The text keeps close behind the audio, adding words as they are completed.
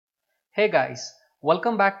Hey guys,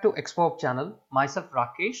 welcome back to ExpoHub channel. Myself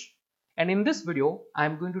Rakesh, and in this video I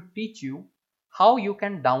am going to teach you how you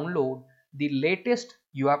can download the latest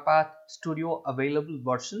Uipath Studio available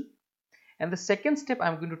version. And the second step I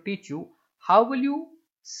am going to teach you how will you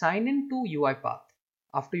sign in to Uipath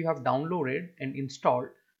after you have downloaded and installed,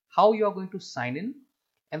 how you are going to sign in.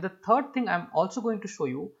 And the third thing I am also going to show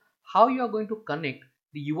you how you are going to connect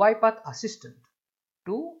the Uipath assistant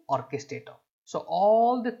to Orchestrator. So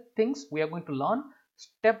all the things we are going to learn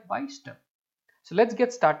step by step. So let's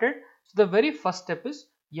get started. So the very first step is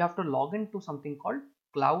you have to log into something called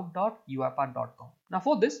cloud.uipath.com. Now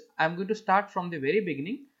for this, I'm going to start from the very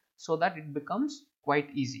beginning so that it becomes quite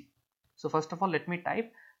easy. So first of all, let me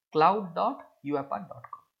type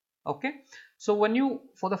cloud.uipath.com. Okay. So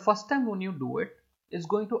for the first time when you do it, it's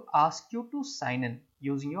going to ask you to sign in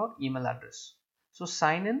using your email address. So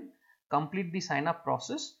sign in, complete the sign up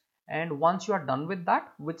process, and once you are done with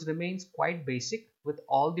that, which remains quite basic with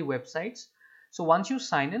all the websites, so once you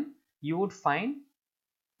sign in, you would find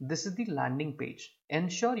this is the landing page.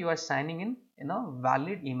 Ensure you are signing in a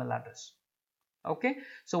valid email address. Okay,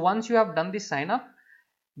 so once you have done the sign up,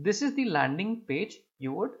 this is the landing page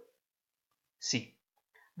you would see.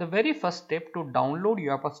 The very first step to download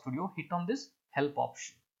Uipath Studio, hit on this help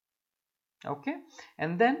option. Okay,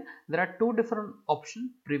 and then there are two different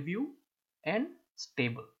options, preview and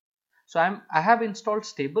stable. So I have installed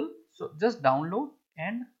stable, so just download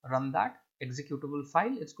and run that executable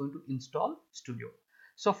file. It's going to install Studio.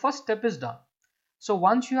 So first step is done. So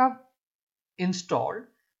once you have installed,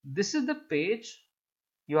 this is the page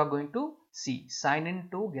you are going to see, sign in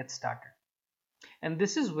to get started. And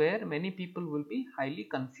this is where many people will be highly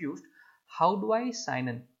confused. How do I sign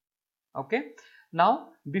in? Okay, now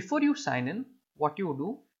before you sign in, what you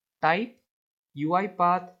do, type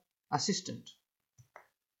Uipath assistant,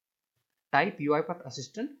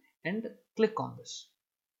 and click on this.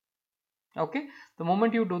 Okay, the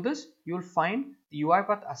moment you do this, you will find the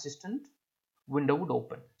Uipath assistant window would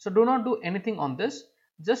open. So do not do anything on this,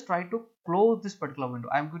 just try to close this particular window.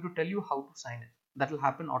 I am going to tell you how to sign in. That will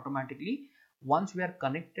happen automatically once we are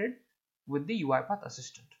connected with the Uipath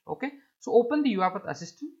assistant. Okay, so open the Uipath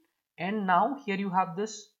assistant, and now here you have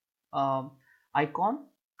this icon.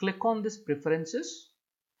 Click on this preferences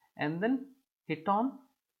and then hit on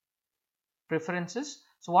preferences.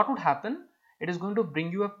 So what would happen, it is going to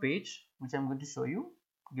bring you a page which I'm going to show you.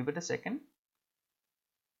 Give it a second.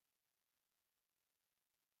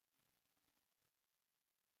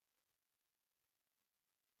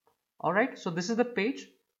 Alright, so this is the page.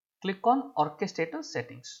 Click on Orchestrator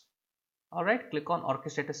settings. Alright, click on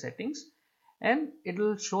Orchestrator settings and it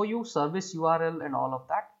will show you service URL and all of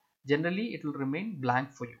that. Generally it will remain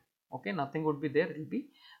blank for you. Okay, nothing would be there, it will be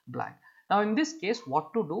blank. Now in this case,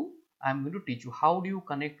 what to do, I am going to teach you how do you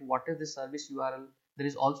connect, what is the service URL. There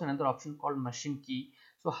is also another option called machine key.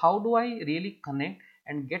 So how do I really connect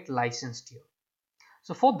and get licensed here?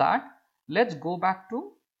 So for that, let's go back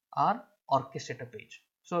to our Orchestrator page.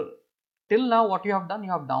 So till now what you have done, you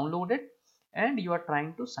have downloaded and you are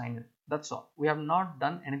trying to sign in. That's all. We have not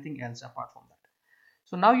done anything else apart from that.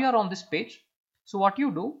 So now you are on this page. So what you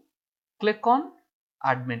do, click on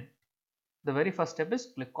admin. The very first step is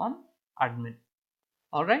click on admin.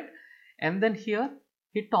 All right, and then here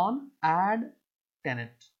hit on add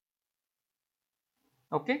tenant.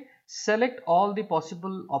 Okay, select all the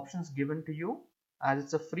possible options given to you, as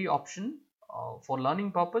it's a free option for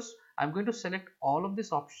learning purpose. I'm going to select all of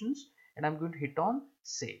these options and I'm going to hit on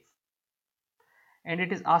save, and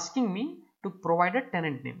it is asking me to provide a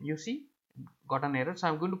tenant name. You see, got an error, so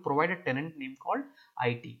I'm going to provide a tenant name called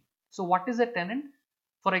IT. So what is a tenant?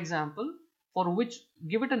 For example, for which,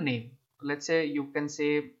 give it a name. Let's say you can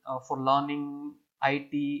say for learning,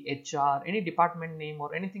 IT, HR, any department name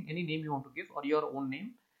or anything, any name you want to give, or your own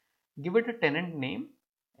name. Give it a tenant name,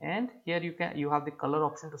 and here you have the color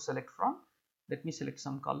option to select from. Let me select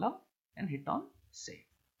some color and hit on save.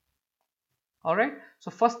 All right,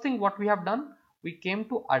 so first thing what we have done, we came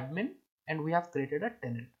to admin and we have created a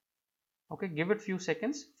tenant. Okay, give it few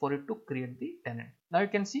seconds for it to create the tenant. Now you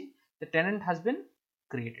can see the tenant has been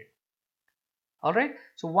created. All right,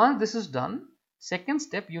 so once this is done, second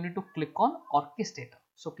step, you need to click on Orchestrator.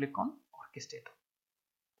 So click on Orchestrator.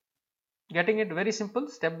 Getting it? Very simple,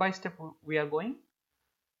 step by step we are going.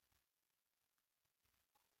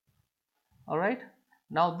 All right,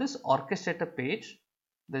 now this Orchestrator page,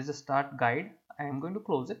 there is a start guide. I am going to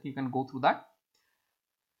close it, you can go through that.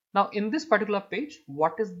 Now in this particular page,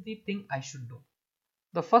 what is the thing I should do?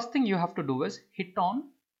 The first thing you have to do is hit on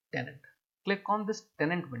tenant. Click on this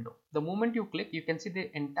tenant window. The moment you click, you can see the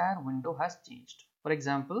entire window has changed. For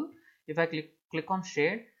example, if I click on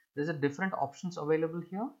share, there's a different options available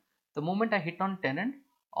here. The moment I hit on tenant,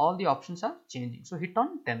 all the options are changing. So hit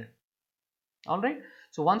on tenant. Alright,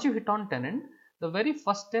 so once you hit on tenant, the very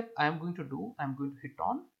first step I am going to do, I am going to hit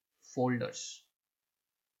on folders.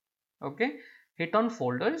 Okay, hit on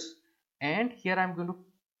folders, and here I am going to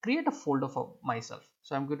create a folder for myself.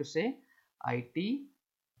 So I am going to say IT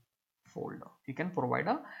folder. You can provide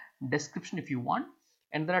a description if you want,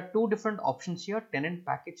 and there are two different options here: tenant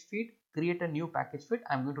package feed, create a new package feed.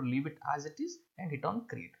 I'm going to leave it as it is and hit on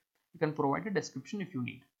create. You can provide a description if you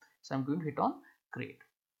need. So I'm going to hit on create.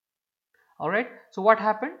 Alright, so what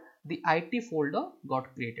happened? The IT folder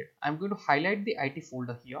got created. I'm going to highlight the IT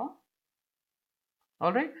folder here.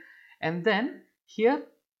 Alright, and then here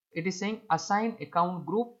it is saying assign account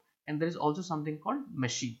group, and there is also something called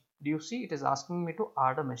machine. Do you see it is asking me to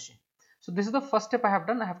add a machine? So this is the first step I have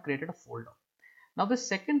done. I have created a folder. Now the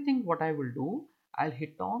second thing what I will do, I'll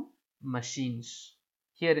hit on machines.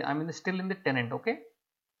 Here I'm still in the tenant. Okay,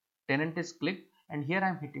 tenant is clicked, and here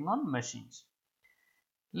I'm hitting on machines.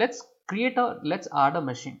 Let's add a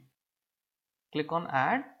machine. Click on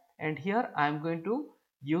add, and here I'm going to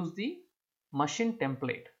use the machine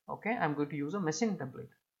template. Okay, I'm going to use a machine template.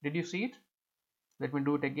 Did you see it? Let me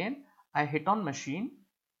do it again. I hit on machine,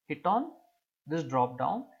 hit on this drop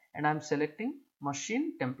down, and I'm selecting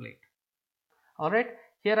machine template. Alright,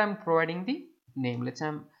 here I'm providing the name. Let's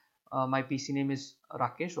say my PC name is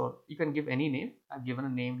Rakesh, or you can give any name. I've given a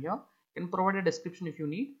name here. You can provide a description if you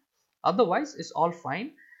need. Otherwise, it's all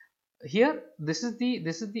fine. Here, this is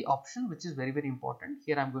the option which is very important.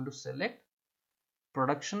 Here I'm going to select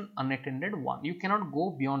production unattended 1. You cannot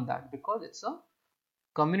go beyond that because it's a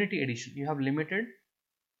community edition. You have limited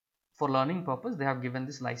for learning purpose. They have given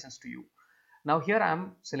this license to you. Now here I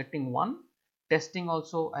am selecting 1. Testing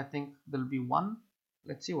also, I think there will be 1.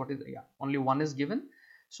 Let's see what is, yeah, only 1 is given.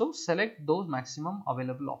 So select those maximum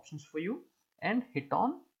available options for you and hit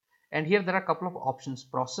on. And here there are a couple of options: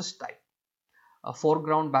 process type,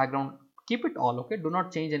 foreground, background. Keep it all. Okay, do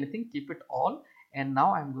not change anything, keep it all. And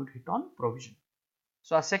now I'm going to hit on provision.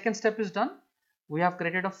 So our second step is done. We have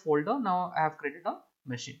created a folder. Now I have created a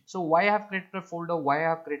machine. So why I have created a folder, why I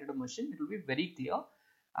have created a machine, it will be very clear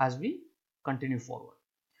as we continue forward.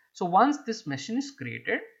 So once this machine is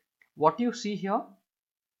created, what you see here,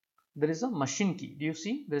 there is a machine key. Do you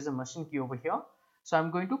see there is a machine key over here? So I'm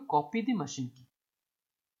going to copy the machine key.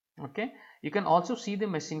 Okay, you can also see the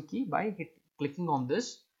machine key by clicking on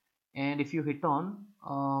this, and if you hit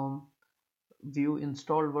on view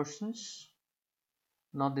installed versions,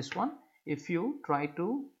 not this one, if you try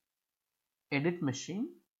to edit machine,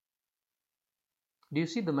 do you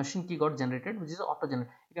see the machine key got generated, which is auto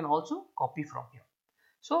generated? You can also copy from here.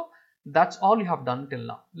 So that's all you have done till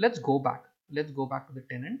now. Let's go back to the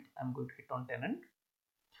tenant. I'm going to hit on tenant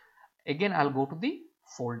again. I'll go to the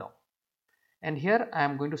folder, and here I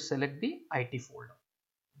am going to select the IT folder.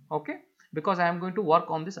 Okay, because I am going to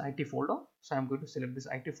work on this IT folder, so I am going to select this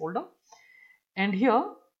IT folder, and here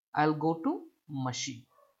I'll go to machine.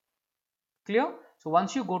 Clear? So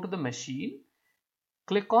once you go to the machine,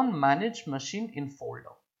 click on manage machine in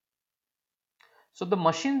folder. So the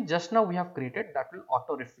machine just now we have created, that will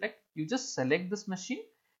auto reflect. You just select this machine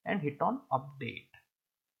and hit on update.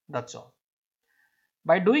 That's all.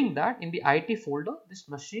 By doing that, in the IT folder, this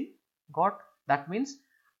machine got, that means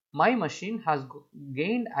my machine has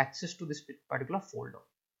gained access to this particular folder,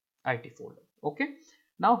 IT folder. Okay,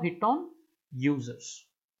 now hit on users.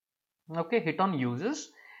 Okay, hit on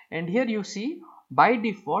users, and here you see by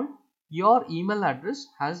default your email address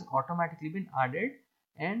has automatically been added,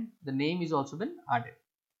 and the name is also been added.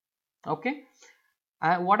 Okay,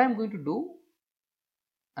 what I'm going to do,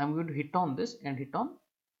 I'm going to hit on this and hit on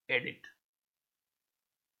edit.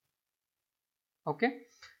 Okay,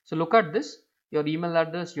 so look at this, your email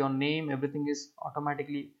address, your name, everything is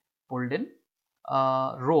automatically pulled in.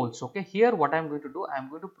 Roles. Okay, here what I'm going to do, I'm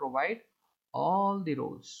going to provide all the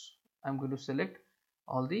roles. I'm going to select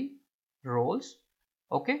all the roles.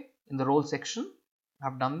 Okay, in the role section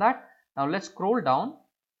I've done that. Now let's scroll down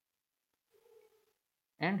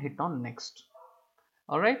and hit on next.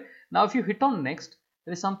 All right, now if you hit on next,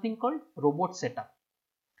 there is something called robot setup.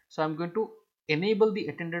 So I'm going to enable the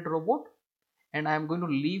attended robot, and I'm going to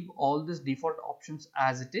leave all these default options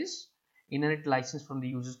as it is. Inherit license from the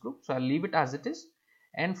users group, so I'll leave it as it is.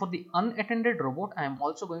 And for the unattended robot, I am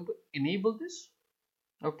also going to enable this.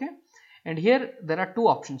 Okay, and here there are two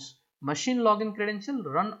options: machine login credential,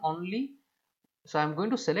 run only. So I'm going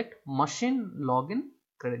to select machine login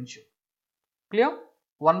credential. Clear?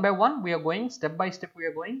 One by one we are going, step by step we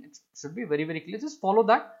are going. It should be very clear. Just follow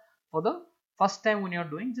that for the first time when you are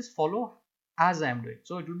doing. Just follow as I am doing,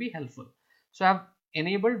 so it will be helpful. So I have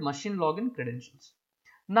enabled machine login credentials.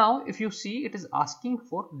 Now if you see, it is asking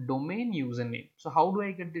for domain username. So how do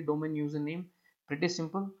I get the domain username? Pretty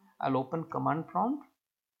simple. I'll open command prompt.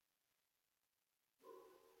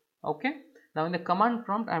 Okay, now in the command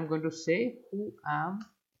prompt I'm going to say who am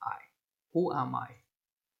I, who am I.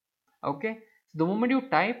 Okay, so the moment you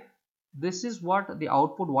type, this is what the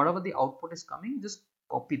output, whatever the output is coming, just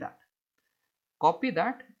copy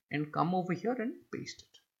that and come over here and paste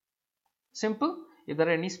it. Simple. If there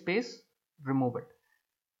are any space, remove it.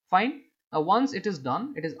 Fine. Now once it is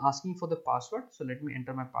done, it is asking for the password. So let me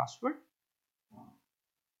enter my password.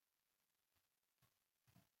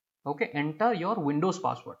 Okay, enter your Windows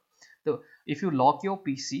password. So if you lock your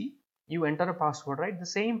PC, you enter a password, right? The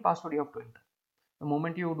same password you have to enter. The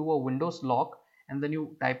moment you do a Windows lock and then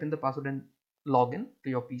you type in the password and log in to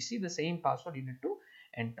your PC, the same password you need to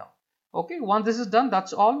enter. Okay, once this is done,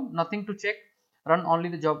 that's all. Nothing to check. Run only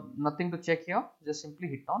the job. Nothing to check here. Just simply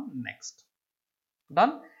hit on next.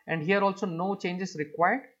 Done. And here also no changes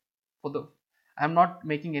required for the. I'm not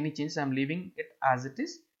making any changes. I'm leaving it as it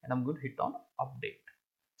is, and I'm going to hit on update.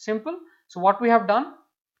 Simple. So what we have done,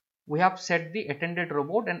 we have set the attended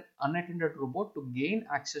robot and unattended robot to gain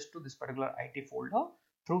access to this particular IT folder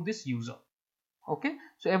through this user. Okay,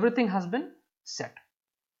 so everything has been set.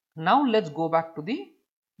 Now let's go back to the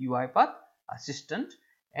UiPath assistant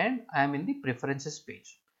and I am in the preferences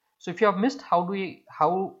page. So if you have missed how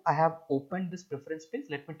I have opened this preference page,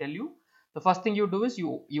 let me tell you. The first thing you do is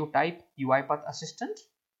you type UiPath assistant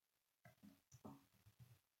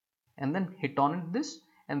and then hit on this,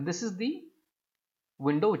 and this is the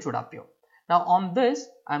window which would appear. Now on this,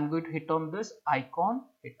 I'm going to hit on this icon,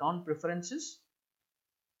 hit on preferences,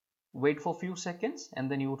 wait for a few seconds, and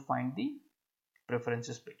then you would find the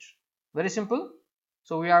preferences page. Very simple.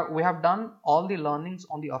 So we have done all the learnings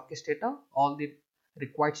on the orchestrator, all the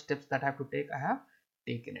required steps that I have to take, I have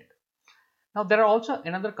taken it. Now there are also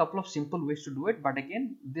another couple of simple ways to do it, but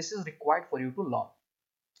again this is required for you to learn.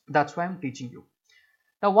 That's why I'm teaching you.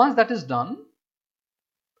 Now once that is done,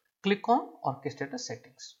 click on orchestrator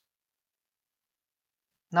settings.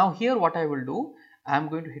 Now here what I will do, I am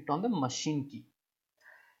going to hit on the machine key,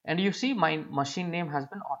 and you see my machine name has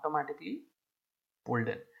been automatically pulled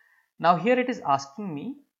in. Now here it is asking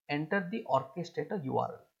me enter the orchestrator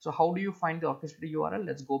URL. So how do you find the orchestrator URL?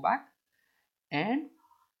 Let's go back, and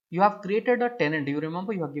you have created a tenant. Do you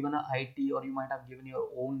remember you have given an IT, or you might have given your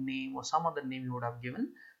own name or some other name you would have given.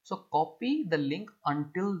 So copy the link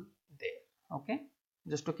until there. Okay,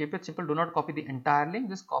 just to keep it simple, do not copy the entire link,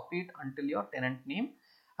 just copy it until your tenant name.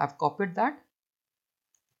 I've copied that.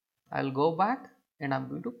 I'll go back and I'm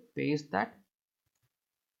going to paste that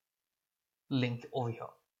link over here.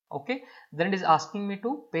 Okay, then it is asking me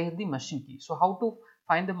to paste the machine key. So how to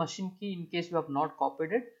find the machine key in case you have not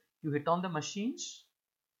copied it? You hit on the machines,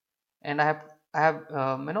 and I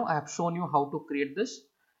have shown you how to create this.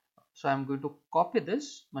 So I'm going to copy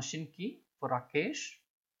this machine key for Rakesh,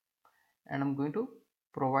 and I'm going to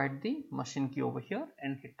provide the machine key over here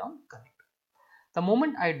and hit on connect. The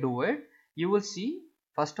moment I do it, you will see,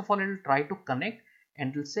 first of all, it will try to connect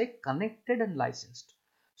and it will say connected and licensed.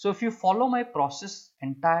 So if you follow my process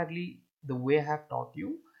entirely the way I have taught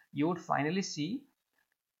you, you would finally see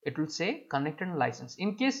it will say connected and licensed.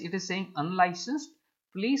 In case it is saying unlicensed,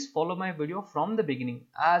 please follow my video from the beginning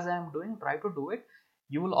as I am doing. Try to do it.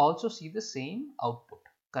 You will also see the same output,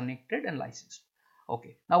 connected and licensed.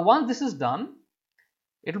 Okay, now once this is done,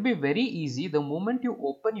 it will be very easy. The moment you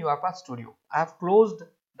open Uipath Studio, I have closed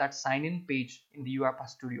that sign in page in the Uipath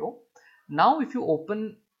Studio. Now if you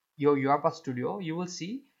open your Uipath Studio, you will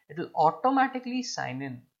see it will automatically sign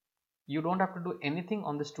in. You don't have to do anything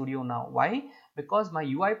on the studio now. Why? Because my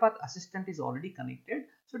UiPath assistant is already connected,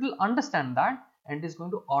 so it will understand that and is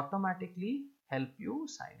going to automatically help you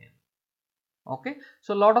sign in. Okay,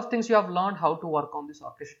 so a lot of things you have learned how to work on this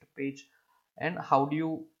orchestrator page and how do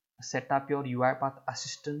you set up your UiPath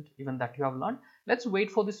assistant, even that you have learned. Let's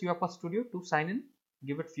wait for this UiPath Studio to sign in.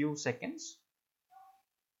 Give it few seconds.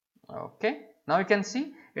 Okay, now you can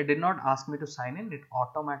see it did not ask me to sign in, it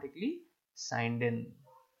automatically signed in.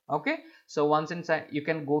 Okay, so once inside, you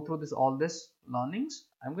can go through all this learnings.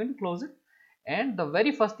 I'm going to close it, and the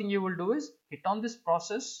very first thing you will do is hit on this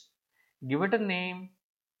process, give it a name,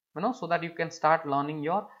 so that you can start learning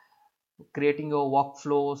your creating your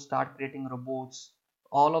workflow, start creating robots,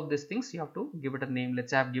 all of these things. You have to give it a name.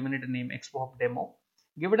 Let's say I've given it a name, ExpoHub demo.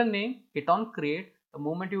 Give it a name, hit on create. The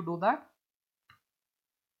moment you do that,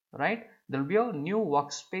 right, there will be a new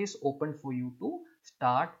workspace open for you to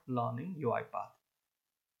start learning UiPath.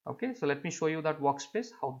 Okay, so let me show you that workspace,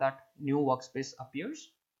 how that new workspace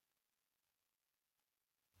appears.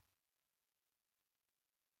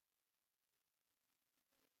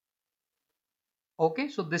 Okay,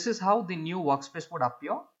 so this is how the new workspace would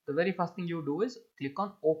appear. The very first thing you do is click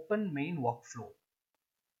on open main workflow.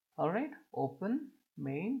 All right, open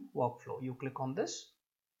main workflow. You click on this.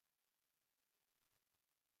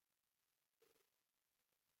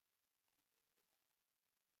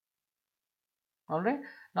 All right,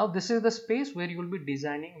 now this is the space where you will be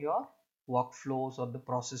designing your workflows or the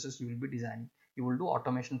processes you will be designing. You will do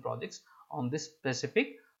automation projects on this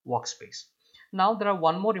specific workspace. Now there are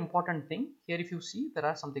one more important thing here. If you see, there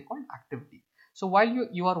are something called activity. So while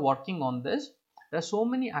you are working on this, there are so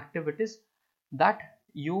many activities that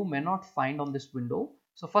you may not find on this window.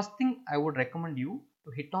 So first thing I would recommend you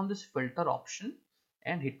to hit on this filter option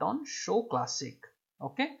and hit on show classic.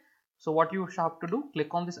 Okay, so what you have to do,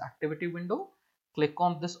 click on this activity window, click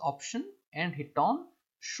on this option and hit on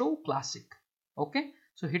show classic. Okay,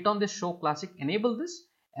 so hit on this show classic, enable this,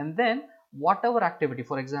 and then whatever activity,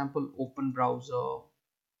 for example open browser,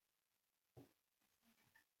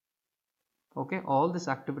 okay, all these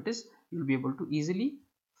activities you'll be able to easily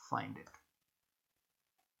find it.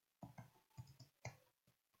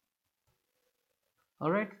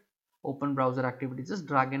 All right, open browser activity, just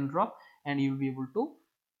drag and drop and you'll be able to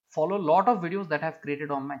follow a lot of videos that I've created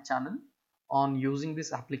on my channel on using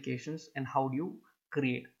these applications and how do you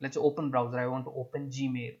create. Let's say open browser, I want to open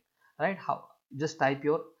Gmail, right? How, just type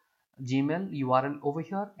your Gmail URL over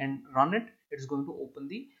here and run it. It's going to open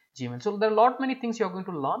the Gmail. So there are a lot many things you're going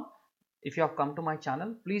to learn. If you have come to my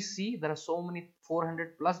channel, please see there are so many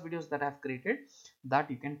 400 plus videos that I've created that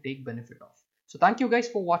you can take benefit of. So thank you guys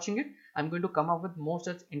for watching it. I'm going to come up with more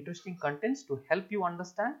such interesting contents to help you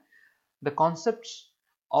understand the concepts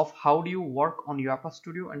of how do you work on Uipath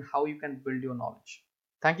Studio and how you can build your knowledge.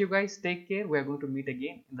 Thank you guys. Take care. We are going to meet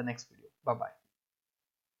again in the next video. Bye bye.